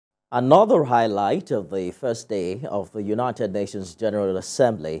Another highlight of the first day of the United Nations General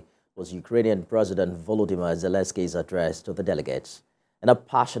Assembly was Ukrainian President Volodymyr Zelensky's address to the delegates. In a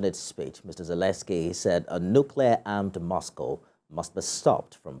passionate speech, Mr. Zelensky said a nuclear-armed Moscow must be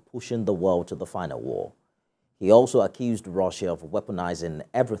stopped from pushing the world to the final war. He also accused Russia of weaponizing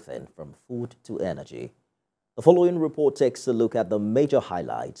everything from food to energy. The following report takes a look at the major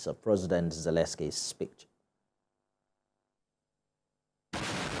highlights of President Zelensky's speech.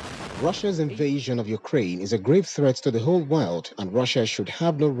 Russia's invasion of Ukraine is a grave threat to the whole world, and Russia should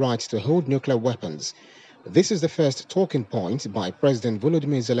have no right to hold nuclear weapons. This is the first talking point by President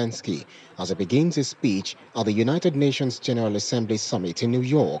Volodymyr Zelensky as he begins his speech at the United Nations General Assembly Summit in New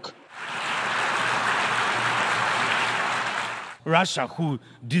York. Russia, who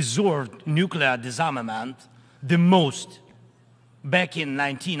deserved nuclear disarmament the most back in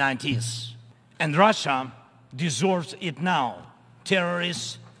 1990s, and Russia deserves it now.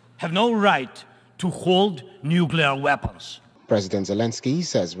 Terrorists have no right to hold nuclear weapons. President Zelensky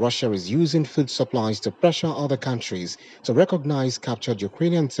says Russia is using food supplies to pressure other countries to recognize captured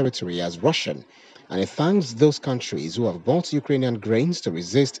Ukrainian territory as Russian, and he thanks those countries who have bought Ukrainian grains to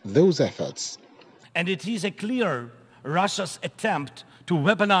resist those efforts. And it is a clear Russia's attempt to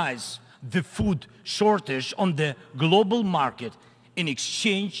weaponize the food shortage on the global market in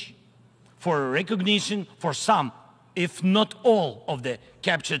exchange for recognition for some, if not all, of the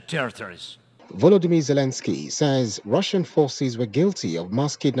captured territories. Volodymyr Zelensky says Russian forces were guilty of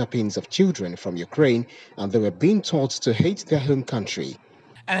mass kidnappings of children from Ukraine, and they were being taught to hate their home country.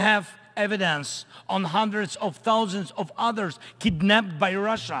 And have evidence on hundreds of thousands of others kidnapped by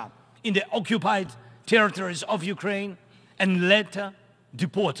Russia in the occupied territories of Ukraine and later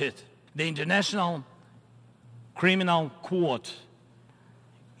deported. The International Criminal Court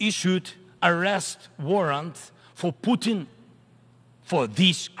issued arrest warrant for Putin for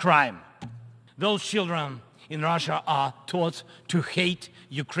this crime. Those children in Russia are taught to hate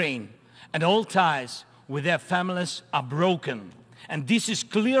Ukraine, and all ties with their families are broken. And this is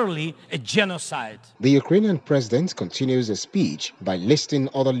clearly a genocide. The Ukrainian president continues his speech by listing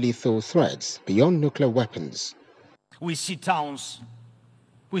other lethal threats beyond nuclear weapons. We see towns,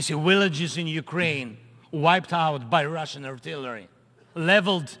 we see villages in Ukraine wiped out by Russian artillery,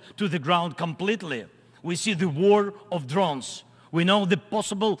 leveled to the ground completely. We see the war of drones. We know the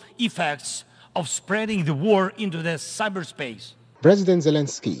possible effects of spreading the war into the cyberspace. President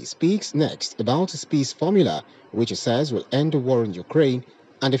Zelensky speaks next about his peace formula, which he says will end the war in Ukraine,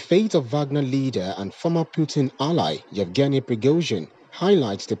 and the fate of Wagner leader and former Putin ally Yevgeny Prigozhin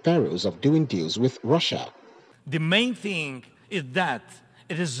highlights the perils of doing deals with Russia. The main thing is that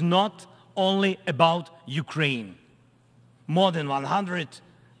it is not only about Ukraine. More than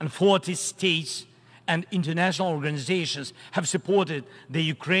 140 states and international organizations have supported the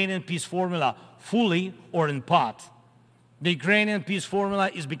Ukrainian peace formula fully or in part. The Ukrainian peace formula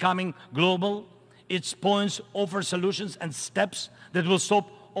is becoming global. Its points offer solutions and steps that will stop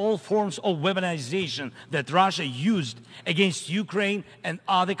all forms of weaponization that Russia used against Ukraine and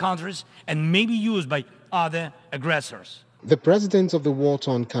other countries and may be used by other aggressors. The president of the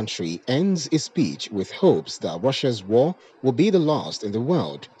war-torn country ends his speech with hopes that Russia's war will be the last in the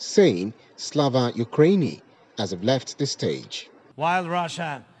world, saying Slava Ukraini as it left the stage. While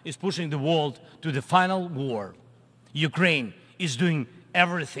Russia is pushing the world to the final war, Ukraine is doing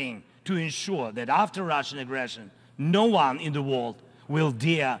everything to ensure that after Russian aggression, no one in the world will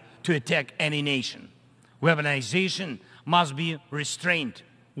dare to attack any nation. Weaponization must be restrained.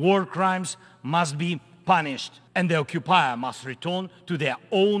 War crimes must be punished, and the occupier must return to their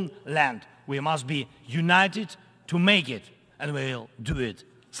own land. We must be united to make it, and we'll do it.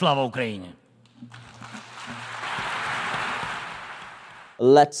 Slava Ukraini!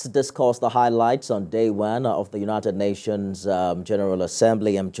 Let's discuss the highlights on day one of the United Nations General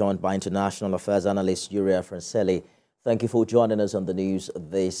Assembly. I'm joined by international affairs analyst Yuria Francelli. Thank you for joining us on the news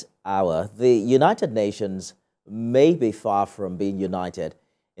this hour. The United Nations may be far from being united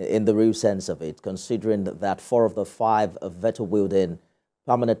in the real sense of it, considering that 4 of the 5 veto-wielding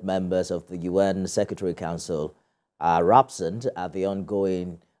permanent members of the UN Secretary Council are absent at the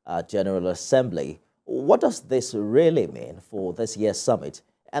ongoing General Assembly. What does this really mean for this year's summit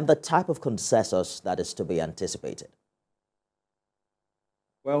and the type of consensus that is to be anticipated?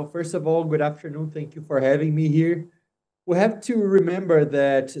 Well, first of all, good afternoon. Thank you for having me here. We have to remember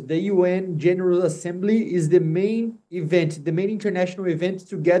that the UN General Assembly is the main event, the main international event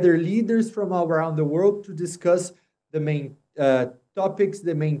to gather leaders from all around the world to discuss the main topics,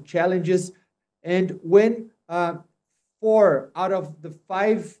 the main challenges. And when 4 out of the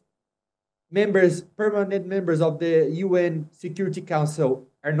 5 members, permanent members of the UN Security Council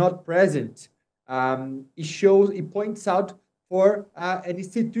are not present. It points out for an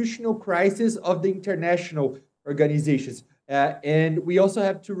institutional crisis of the international organizations. And we also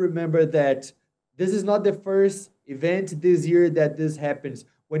have to remember that this is not the first event this year that this happens.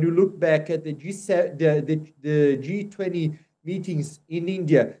 When you look back at the G20 meetings in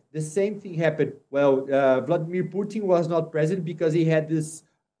India, the same thing happened. Well, Vladimir Putin was not present because he had this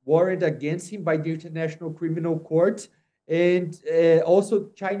warrant against him by the International Criminal Court. And also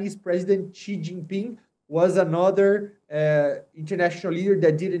Chinese President Xi Jinping was another international leader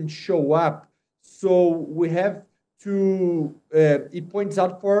that didn't show up. So we have to, it points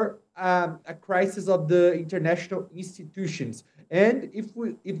out for a crisis of the international institutions. And if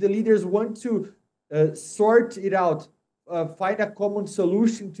the leaders want to sort it out, find a common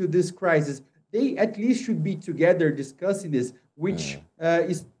solution to this crisis, they at least should be together discussing this, which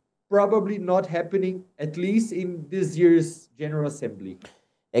is probably not happening, at least in this year's General Assembly.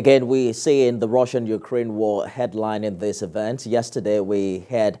 Again, we see in the Russian-Ukraine war headline in this event. Yesterday, we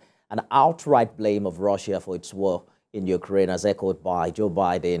had an outright blame of Russia for its war in Ukraine, as echoed by Joe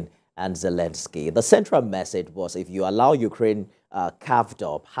Biden and Zelensky. The central message was, if you allow Ukraine carved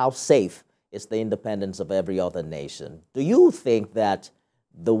up, how safe is the independence of every other nation? Do you think that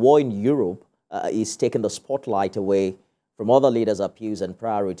the war in Europe is taking the spotlight away from other leaders' appeals and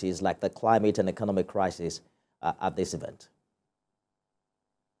priorities like the climate and economic crisis at this event?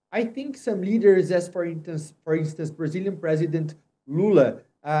 I think some leaders, as for instance, Brazilian President Lula,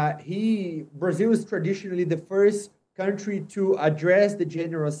 Brazil is traditionally the first country to address the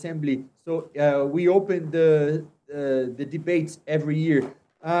General Assembly. So we open the debates every year.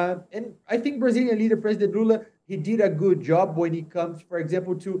 And I think Brazilian leader, President Lula, he did a good job when it comes, for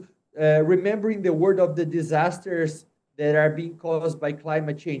example, to remembering the word of the disasters that are being caused by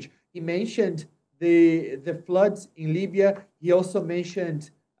climate change. He mentioned the floods in Libya. He also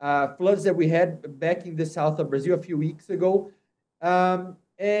mentioned floods that we had back in the south of Brazil a few weeks ago.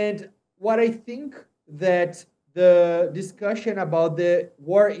 And what I think that the discussion about the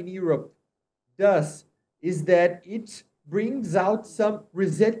war in Europe does is that it brings out some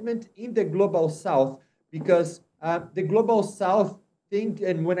resentment in the global south, because the global south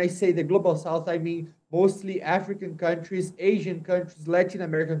and when I say the global south, I mean mostly African countries, Asian countries, Latin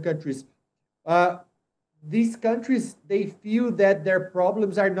American countries. These countries, they feel that their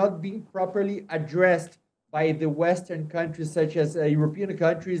problems are not being properly addressed by the Western countries, such as European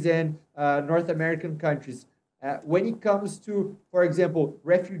countries and North American countries. When it comes to, for example,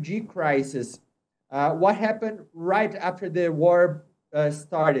 refugee crisis, what happened right after the war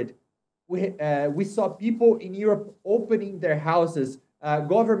started? We saw people in Europe opening their houses,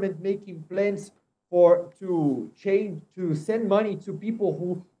 government making plans to send money to people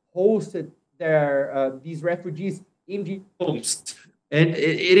who hosted these refugees in the homes. And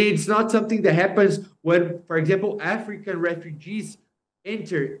it's not something that happens when, for example, African refugees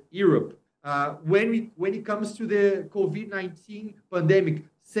enter Europe. When it comes to the COVID-19 pandemic,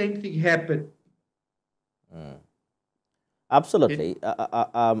 same thing happened. Absolutely.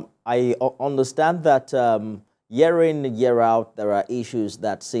 I understand that year in, year out, there are issues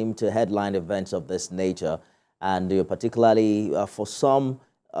that seem to headline events of this nature, and particularly for some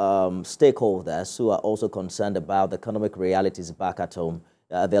stakeholders who are also concerned about the economic realities back at home.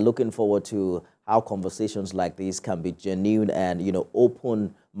 They're looking forward to how conversations like these can be genuine and,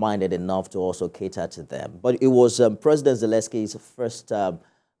 open-minded enough to also cater to them. But it was President Zelensky's first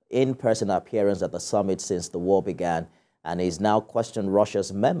in-person appearance at the summit since the war began, and he's now questioned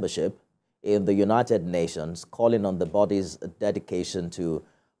Russia's membership in the United Nations, calling on the body's dedication to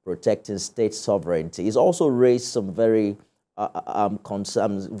protecting state sovereignty. He's also raised some very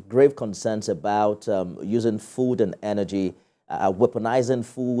grave concerns about using food and energy, weaponizing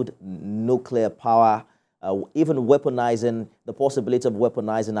food, nuclear power, even weaponizing the possibility of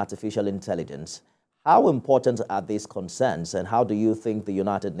weaponizing artificial intelligence. How important are these concerns, and how do you think the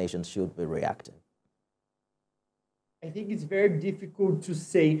United Nations should be reacting? I think it's very difficult to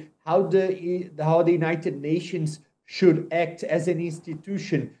say how the United Nations should act as an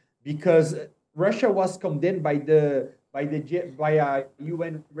institution, because Russia was condemned by a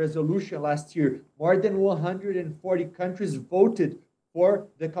UN resolution last year. More than 140 countries voted for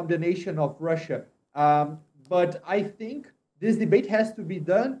the condemnation of Russia. But I think this debate has to be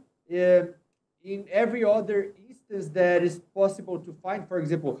done in every other instance that is possible to find. For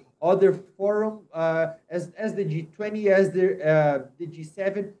example, other forum as the G20, as the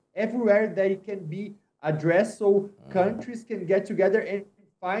G7, everywhere that it can be addressed, so countries can get together and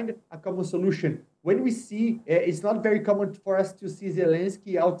find a common solution. When we see, it's not very common for us to see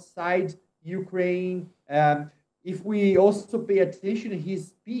Zelensky outside Ukraine. if we also pay attention, his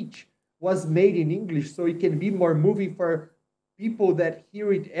speech was made in English, so it can be more moving for people that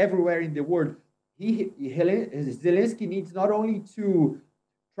hear it everywhere in the world. Zelensky needs not only to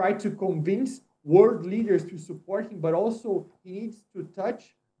try to convince world leaders to support him, but also he needs to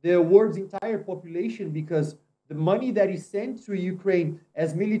touch the world's entire population, because the money that is sent to Ukraine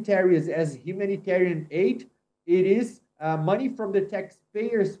as military, as humanitarian aid, it is money from the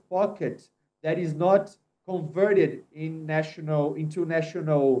taxpayers' pocket that is not converted into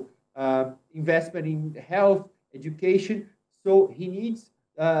national investment in health, education. So he needs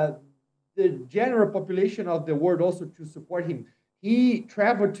the general population of the world also to support him. He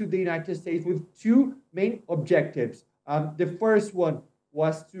traveled to the United States with two main objectives. The first one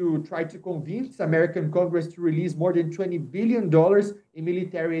was to try to convince American Congress to release more than $20 billion in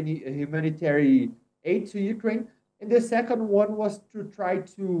military and humanitarian aid to Ukraine. And the second one was to try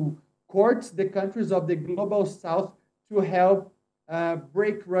to court the countries of the global south to help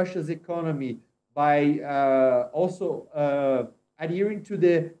break Russia's economy by also adhering to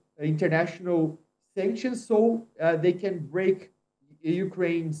the international sanctions, so they can break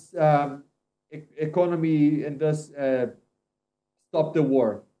Ukraine's economy and thus stop the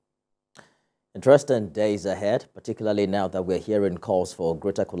war. Interesting days ahead, particularly now that we're hearing calls for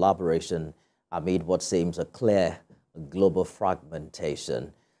greater collaboration amid what seems a clear global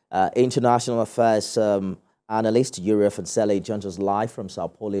fragmentation. International affairs analyst Yuri Fonseli joins us live from Sao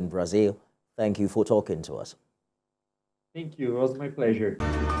Paulo in Brazil. Thank you for talking to us. Thank you. It was my pleasure.